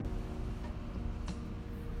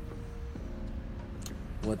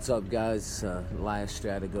What's up, guys? Elias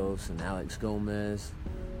Strategos and Alex Gomez.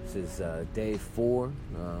 This is day 4.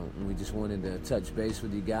 We just wanted to touch base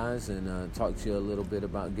with you guys and talk to you a little bit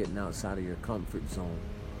about getting outside of your comfort zone.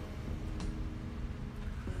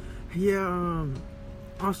 Yeah,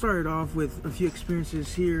 I'll start it off with a few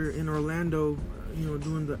experiences here in Orlando,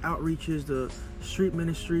 doing the outreaches, the street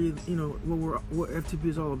ministry, what FTP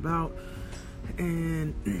is all about.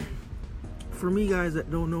 And for me, guys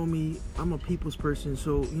that don't know me, I'm a people's person.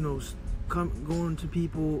 So, going to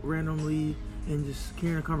people randomly and just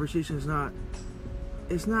carrying a conversation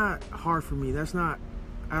it's not hard for me. That's not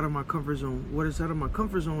out of my comfort zone. What is out of my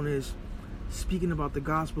comfort zone is speaking about the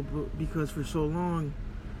gospel, because for so long,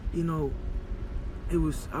 I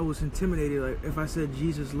was intimidated. Like if I said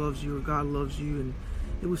Jesus loves you or God loves you, and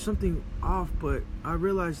it was something off. But I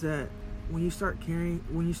realized that when you stop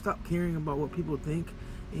caring about what people think,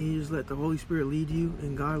 and you just let the Holy Spirit lead you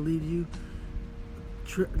and God lead you,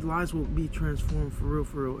 lives will be transformed for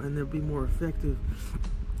real, and they'll be more effective.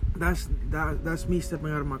 That's me stepping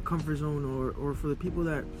out of my comfort zone, or for the people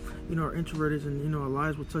that are introverted, and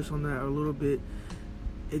Elias will touch on that a little bit.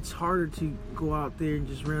 It's harder to go out there and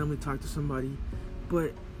just randomly talk to somebody,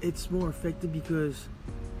 but it's more effective because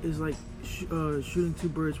it's like shooting 2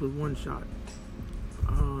 birds with 1 shot.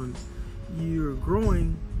 You're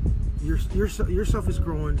growing, yourself is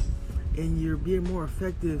growing, and you're being more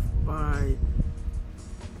effective by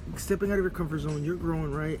stepping out of your comfort zone. You're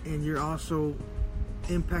growing, right? And you're also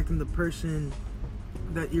impacting the person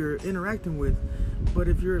that you're interacting with. But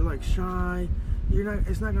if you're like shy,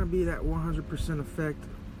 it's not going to be that 100% effect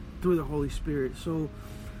through the Holy Spirit. So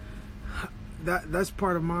that's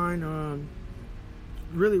part of mine.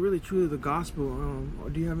 Really truly the gospel.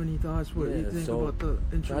 Do you have any thoughts? What do you think about the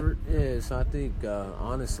introvert? So I think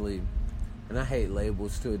honestly, and I hate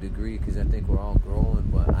labels to a degree because I think we're all growing,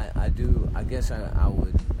 but I guess I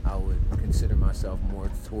would consider myself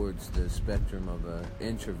more towards the spectrum of an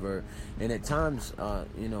introvert. And at times,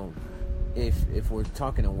 if we're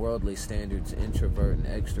talking in worldly standards, introvert and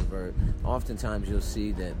extrovert, oftentimes you'll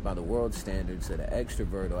see that by the world standards that an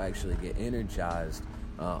extrovert will actually get energized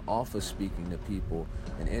off of speaking to people,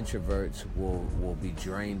 and introverts will be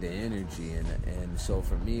drained of energy. And so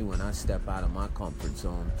for me, when I step out of my comfort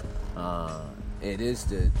zone, it is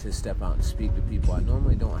to step out and speak to people. I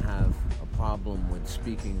normally don't have a problem with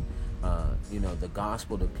speaking the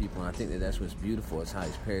gospel to people, and I think that's what's beautiful. It's how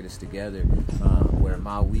he's paired us together, where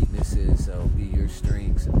my weaknesses will be your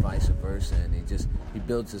strengths and vice versa, and he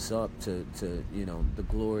builds us up to the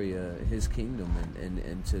glory of his kingdom,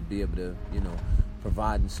 and to be able to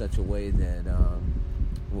provide in such a way that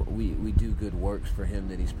we do good works for him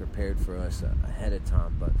that he's prepared for us ahead of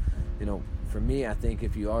time. But for me, I think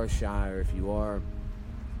if you are shy, or if you are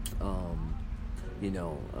an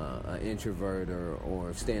introvert,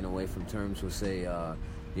 or staying away from terms, we'll say,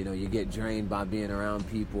 you get drained by being around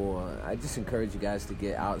people. I just encourage you guys to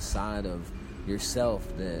get outside of yourself,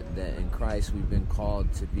 that in Christ we've been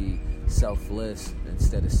called to be selfless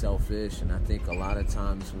instead of selfish. And I think a lot of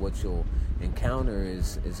times what you'll encounter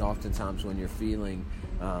is oftentimes when you're feeling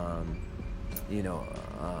a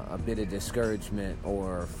bit of discouragement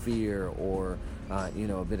or fear, or a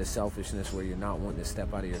bit of selfishness, where you're not wanting to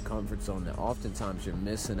step out of your comfort zone, that oftentimes you're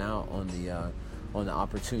missing out on the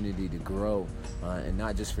opportunity to grow, and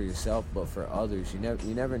not just for yourself but for others. You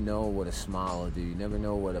never know what a smile will do. You never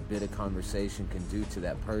know what a bit of conversation can do to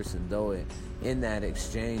that person, though in that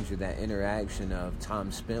exchange or that interaction of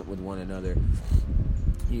time spent with one another,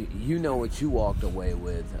 you know what you walked away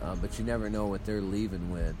with, but you never know what they're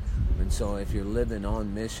leaving with. And so if you're living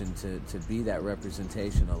on mission to be that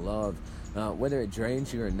representation of love, whether it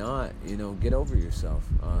drains you or not, get over yourself.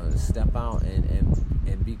 Step out and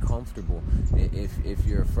be comfortable. If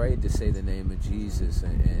you're afraid to say the name of Jesus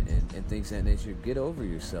and things of that nature, get over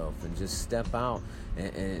yourself and just step out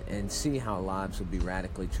and see how lives will be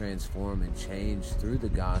radically transformed and changed through the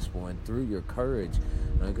gospel and through your courage.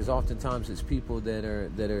 Because oftentimes it's people that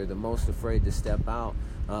are the most afraid to step out,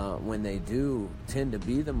 when they do, tend to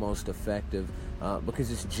be the most effective,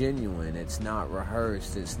 because it's genuine, it's not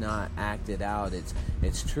rehearsed, it's not acted out, it's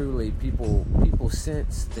truly people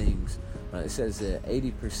sense things. It says that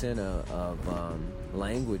 80% of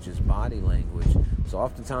language is body language. So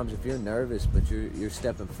oftentimes if you're nervous but you're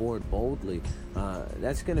stepping forward boldly,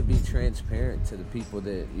 that's going to be transparent to the people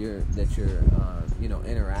that you're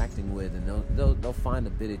interacting with, and they'll find a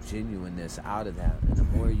bit of genuineness out of that. And the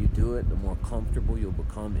more you do it, the more comfortable you'll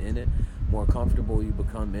become in it. More comfortable you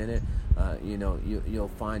become in it, you'll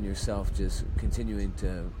find yourself just continuing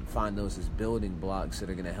to find those as building blocks that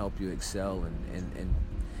are going to help you excel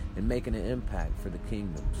and making an impact for the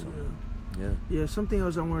kingdom. So. Yeah. Something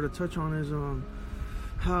else I wanted to touch on is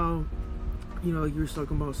how, you know, you were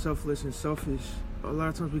talking about selfless and selfish. A lot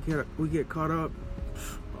of times we get caught up.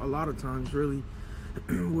 A lot of times, really,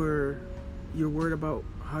 where you're worried about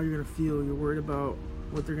how you're gonna feel. You're worried about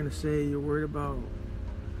what they're gonna say. You're worried about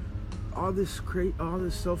all this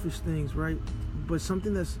selfish things, right? But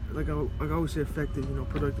something that's like I always say, effective, you know,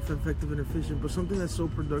 productive, effective, and efficient. But something that's so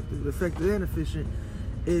productive, effective, and efficient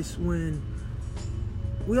is when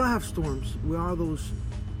we all have storms. We all have those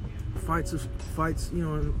fights, you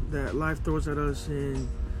know, that life throws at us, and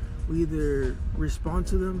we either respond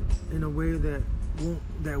to them in a way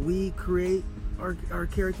that we create our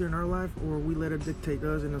character in our life, or we let it dictate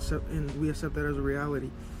us and we accept that as a reality.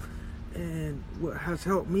 And what has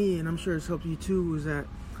helped me, and I'm sure it's helped you too, is that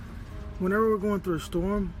whenever we're going through a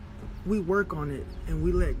storm, we work on it and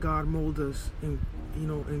we let God mold us, and you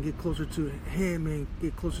know, and get closer to Him and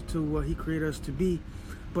get closer to what He created us to be.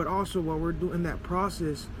 But also, while we're doing that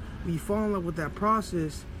process, we fall in love with that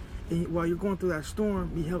process, and while you're going through that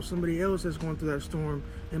storm, you help somebody else that's going through that storm,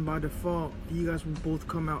 and by default, you guys will both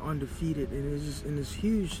come out undefeated. And it's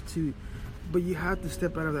huge too. But you have to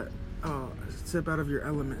step out of that. Step out of your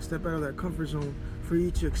element, step out of that comfort zone for you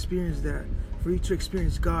to experience that, for you to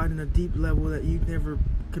experience God in a deep level that you never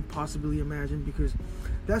could possibly imagine, because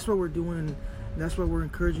that's what we're doing. That's what we're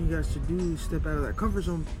encouraging you guys to do, step out of that comfort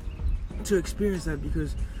zone to experience that,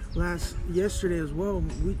 because yesterday as well,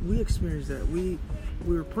 we experienced that. We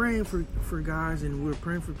were praying for guys, and we were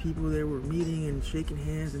praying for people that were meeting and shaking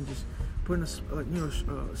hands and just putting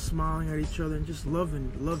smiling at each other and just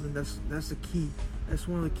loving. That's the key. That's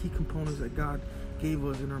one of the key components that God gave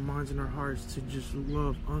us in our minds and our hearts, to just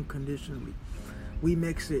love unconditionally. We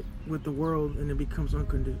mix it with the world, and it becomes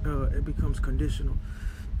conditional.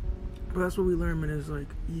 But that's what we learn, man. Is like,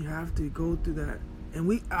 you have to go through that.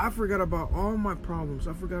 And I forgot about all my problems.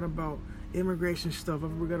 I forgot about immigration stuff. I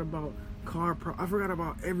forgot about I forgot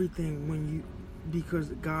about everything because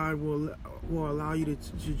God will allow you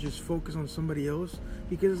to just focus on somebody else.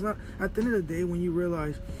 Because it's not, at the end of the day, when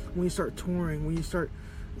you start touring, when you start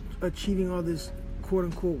achieving all this quote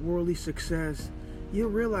unquote worldly success, you'll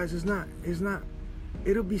realize it's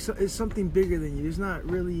something bigger than you. It's not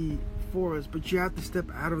really for us, but you have to step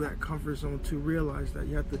out of that comfort zone to realize that.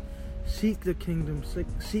 You have to seek the kingdom,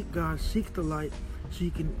 seek God, seek the light, so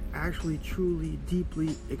you can actually truly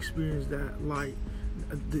deeply experience that light,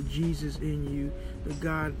 the Jesus in you, the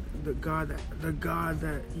God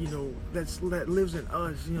that, you know, that lives in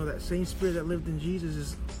us. You know, that same spirit that lived in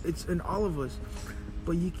Jesus it's in all of us.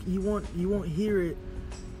 But you won't hear it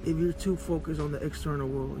if you're too focused on the external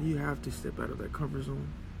world. You have to step out of that comfort zone.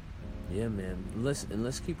 Yeah, man.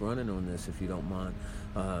 Let's keep running on this, if you don't mind.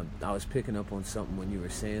 I was picking up on something when you were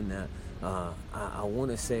saying that. I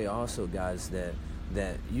want to say also, guys, that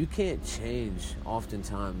you can't change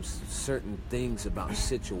oftentimes certain things about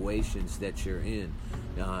situations that you're in.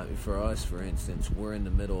 For us, for instance, we're in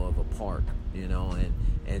the middle of a park, you know,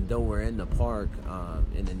 and though we're in the park,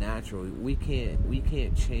 in the natural, we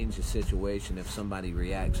can't change the situation if somebody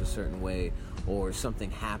reacts a certain way or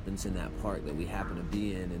something happens in that park that we happen to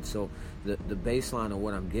be in. And so the baseline of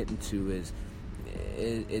what I'm getting to is,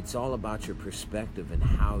 it's all about your perspective and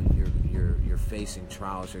how you're facing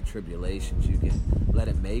trials or tribulations. You can let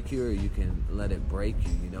it make you, or you can let it break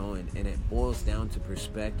you, you know, and it boils down to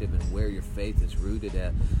perspective and where your faith is rooted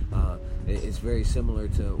at. It's very similar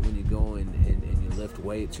to when you go and you lift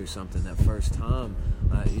weights or something. That first time,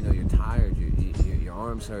 you know, you're tired, your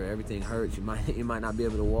arms hurt, everything hurts. You might not be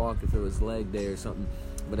able to walk if it was leg day or something.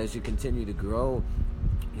 But as you continue to grow,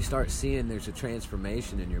 you start seeing there's a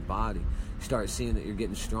transformation in your body. You start seeing that you're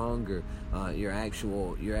getting stronger. Your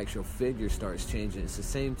actual figure starts changing. It's the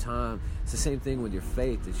same thing with your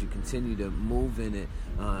faith. As you continue to move in it,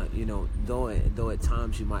 you know, though at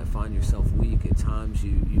times you might find yourself weak, at times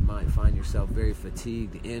you might find yourself very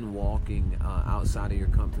fatigued in walking outside of your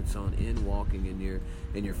comfort zone, in walking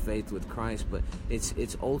in your faith with Christ. But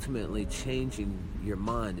it's ultimately changing your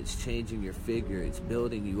mind. It's changing your figure. It's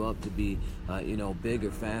building you up to be, you know, bigger,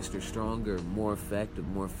 faster, stronger, more effective,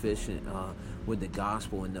 more efficient with the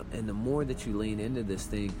gospel. And the more that you lean into this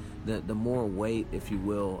thing, the more weight, if you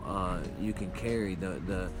will, you can carry.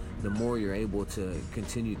 The more you're able to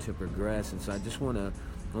continue to progress. And so I just want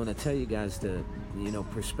to tell you guys that, you know,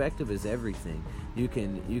 perspective is everything. You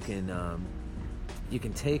can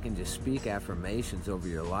take and just speak affirmations over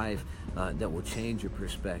your life that will change your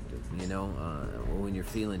perspective. You know, when you're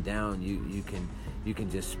feeling down, you you can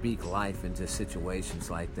just speak life into situations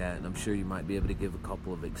like that. And I'm sure you might be able to give a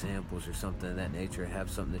couple of examples or something of that nature, have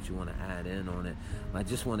something that you want to add in on it. I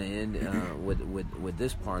just want to end with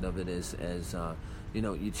this part of it as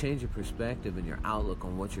you change your perspective and your outlook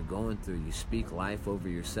on what you're going through. You speak life over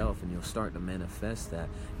yourself, and you'll start to manifest that.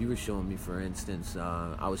 You were showing me, for instance,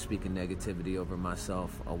 I was speaking negativity over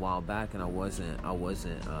myself a while back, and I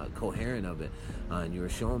wasn't coherent of it. And you were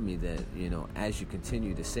showing me that, as you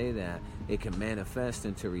continue to say that, it can manifest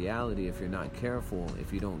into reality if you're not careful,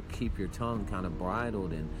 if you don't keep your tongue kind of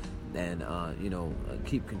bridled and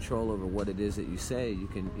keep control over what it is that you say. You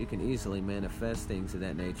can easily manifest things of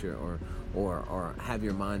that nature, or have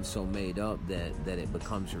your mind so made up that it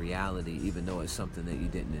becomes reality, even though it's something that you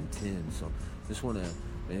didn't intend. So just want to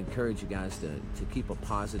encourage you guys to keep a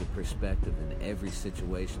positive perspective in every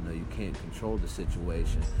situation. Though you can't control the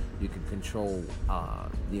situation, you can control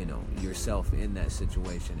yourself in that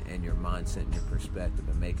situation, and your mindset and your perspective,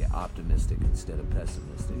 and make it optimistic instead of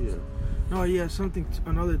pessimistic. Yeah. Oh yeah,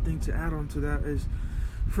 another thing to add on to that is,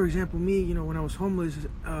 for example, me, when I was homeless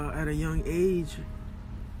at a young age,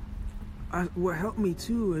 what helped me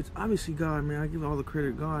too is obviously God, man. I give all the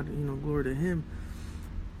credit to God, glory to Him.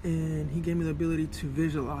 And He gave me the ability to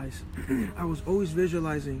visualize. I was always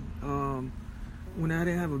visualizing. When I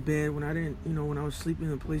didn't have a bed, when I was sleeping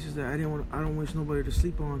in places that I don't wish nobody to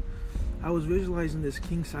sleep on, I was visualizing this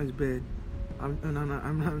king size bed. I'm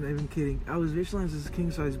not even kidding. I was visualizing this king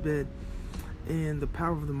size bed, and the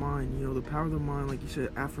power of the mind. The power of the mind, like you said,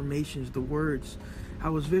 affirmations, the words. I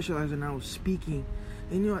was visualizing. I was speaking,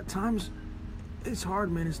 and at times, it's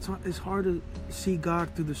hard, man. It's hard to see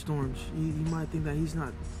God through the storms. You might think that He's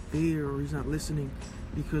not there or He's not listening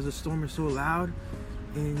because the storm is so loud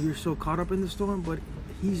and you're so caught up in the storm, but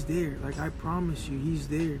He's there. Like, I promise you, He's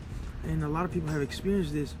there. And a lot of people have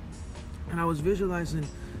experienced this. And I was visualizing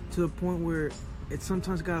to the point where it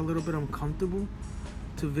sometimes got a little bit uncomfortable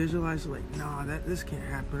to visualize, like, this can't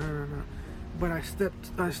happen. But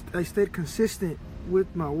I stayed consistent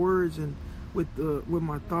with my words and with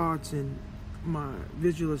my thoughts and my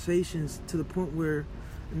visualizations, to the point where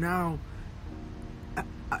now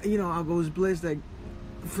I was blessed that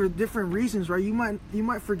for different reasons, right? You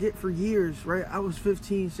might forget for years, right? I was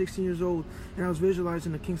 15, 16 years old, and I was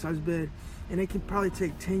visualizing a king size bed, and it can probably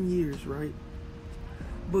take 10 years, right?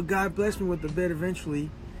 But God blessed me with the bed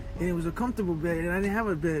eventually, and it was a comfortable bed, and I didn't have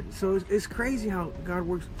a bed. So it's crazy how God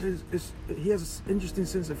works. He has an interesting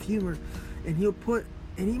sense of humor, and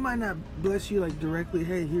He might not bless you like directly,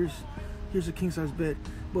 hey, here's a king size bed,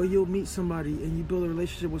 but you'll meet somebody and you build a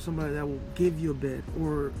relationship with somebody that will give you a bed,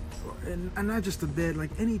 and not just a bed,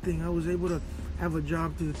 like anything. I was able to have a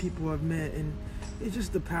job through the people I've met, and it's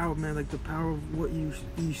just the power, man, like the power of what you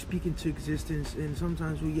speak into existence. And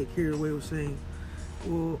sometimes we get carried away with saying,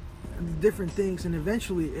 well, different things, and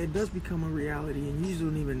eventually it does become a reality, and you just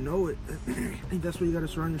don't even know it. I think that's why you got to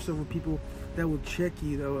surround yourself with people that will check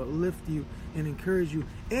you, that will lift you and encourage you,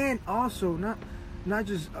 and also not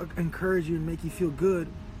just encourage you and make you feel good,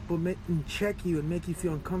 but check you and make you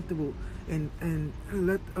feel uncomfortable, and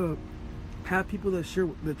have people that share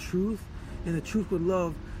the truth, and the truth with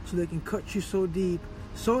love, so they can cut you so deep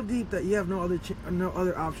that you have no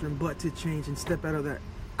other option but to change and step out of that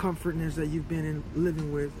comfortness that you've been in,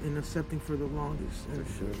 living with and accepting for the longest. And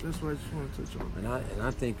for sure. That's what I just want to touch on. And I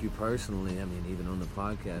thank you personally, even on the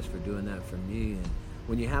podcast, for doing that for me. And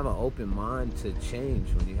when you have an open mind to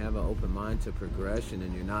change, when you have an open mind to progression,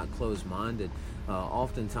 and you're not closed-minded,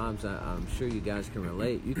 oftentimes, I'm sure you guys can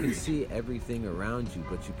relate, you can see everything around you,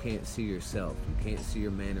 but you can't see yourself. You can't see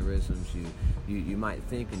your mannerisms. You might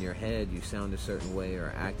think in your head you sound a certain way,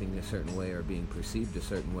 or acting a certain way, or being perceived a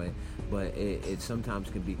certain way, but it sometimes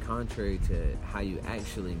can be contrary to how you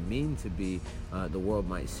actually mean to be. The world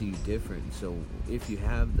might see you different. So if you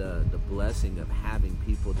have the blessing of having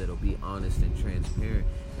people that'll be honest and transparent,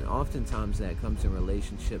 and oftentimes that comes in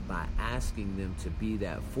relationship by asking them to be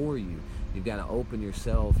that for you. You've got to open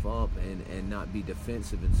yourself up and not be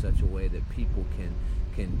defensive in such a way that people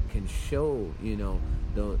can show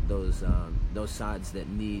those sides that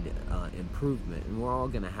need improvement. And we're all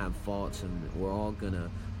going to have faults, and we're all going to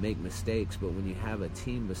make mistakes, but when you have a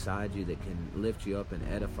team beside you that can lift you up and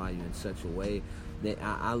edify you in such a way, that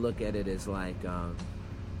I look at it as like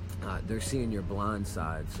they're seeing your blind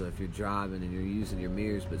side. So if you're driving and you're using your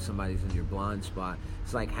mirrors, but somebody's in your blind spot,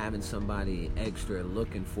 it's like having somebody extra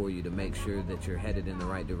looking for you to make sure that you're headed in the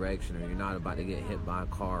right direction, or you're not about to get hit by a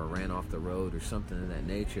car or ran off the road or something of that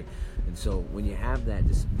nature. And so when you have that,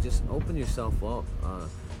 just open yourself up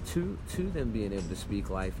to them being able to speak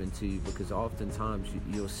life into you, because oftentimes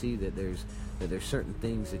you'll see that there's certain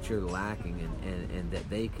things that you're lacking and that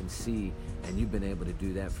they can see, and you've been able to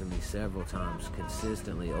do that for me several times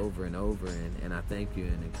consistently over and over, and I thank you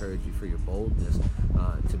and encourage you for your boldness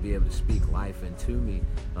to be able to speak life into me,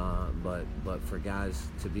 but for guys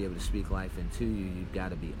to be able to speak life into you, you've got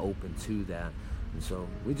to be open to that. And so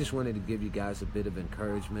we just wanted to give you guys a bit of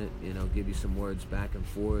encouragement, give you some words back and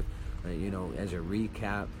forth, as a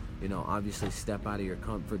recap. Obviously step out of your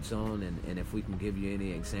comfort zone, and if we can give you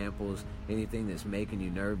any examples, anything that's making you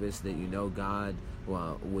nervous that God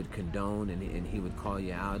would condone and he would call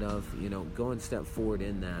you out of, go and step forward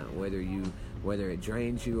in that. Whether it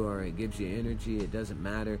drains you or it gives you energy, it doesn't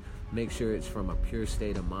matter. Make sure it's from a pure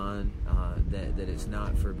state of mind, that it's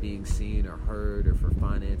not for being seen or heard or for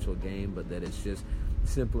financial gain, but that it's just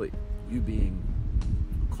simply you being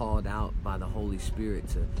called out by the Holy Spirit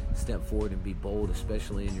to step forward and be bold,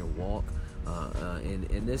 especially in your walk.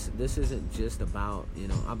 And this isn't just about,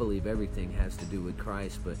 I believe everything has to do with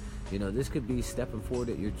Christ, but this could be stepping forward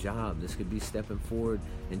at your job. This could be stepping forward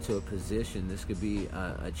into a position. This could be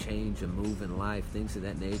a change, a move in life, things of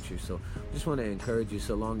that nature. So I just want to encourage you,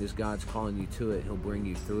 so long as God's calling you to it, he'll bring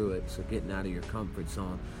you through it. So getting out of your comfort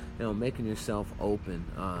zone, making yourself open,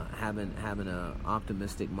 having an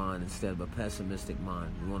optimistic mind instead of a pessimistic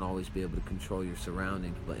mind. You won't always be able to control your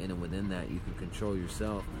surroundings, but in and within that, you can control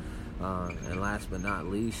yourself. And last but not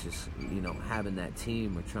least, just having that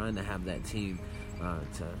team, or trying to have that team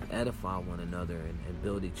to edify one another and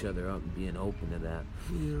build each other up, and being open to that.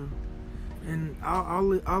 Yeah, and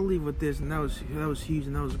I'll leave with this, and that was huge,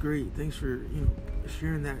 and that was great. Thanks for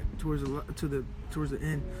sharing that towards the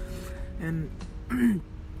end. And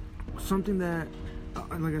something that,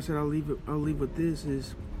 like I said, I'll leave with this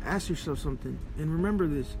is, ask yourself something, and remember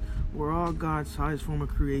this: we're all God's highest form of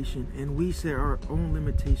creation, and we set our own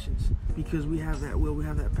limitations because we have that will, we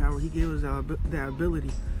have that power. He gave us that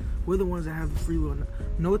ability. We're the ones that have the free will.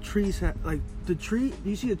 No trees have, like the tree.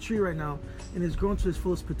 You see a tree right now, and it's grown to its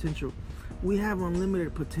fullest potential. We have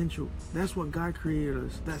unlimited potential. That's what God created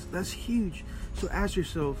us. That's huge. So ask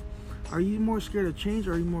yourself: are you more scared of change,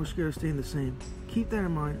 or are you more scared of staying the same? Keep that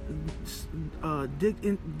in mind.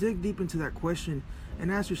 Dig deep into that question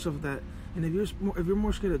and ask yourself that. And if you're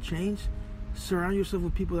more scared of change, surround yourself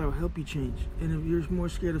with people that will help you change. And if you're more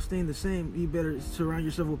scared of staying the same, you better surround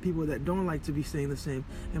yourself with people that don't like to be staying the same.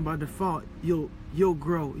 And by default, you'll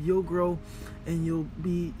grow. You'll grow, and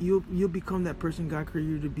you'll become that person God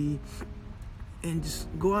created you to be. And just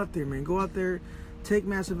go out there, man. Go out there, take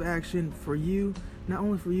massive action for you. Not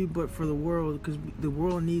only for you, but for the world, because the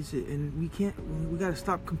world needs it. And we got to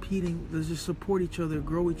stop competing. Let's just support each other,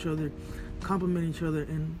 grow each other, compliment each other,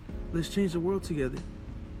 and let's change the world together.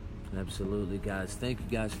 Absolutely, guys. Thank you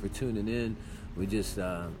guys for tuning in. We just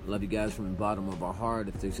love you guys from the bottom of our heart.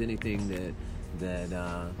 If there's anything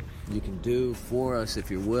that you can do for us, if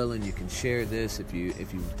you're willing, you can share this. If you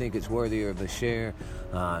think it's worthy of a share,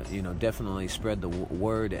 definitely spread the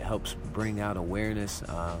word. It helps bring out awareness.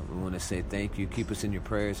 We want to say thank you. Keep us in your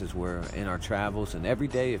prayers as we're in our travels, and every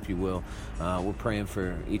day, if you will, we're praying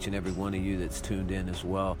for each and every one of you that's tuned in as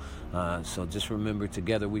well. So just remember,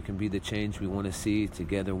 together we can be the change we want to see.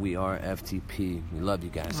 Together we are FTP. We love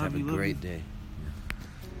you guys. Have a great day.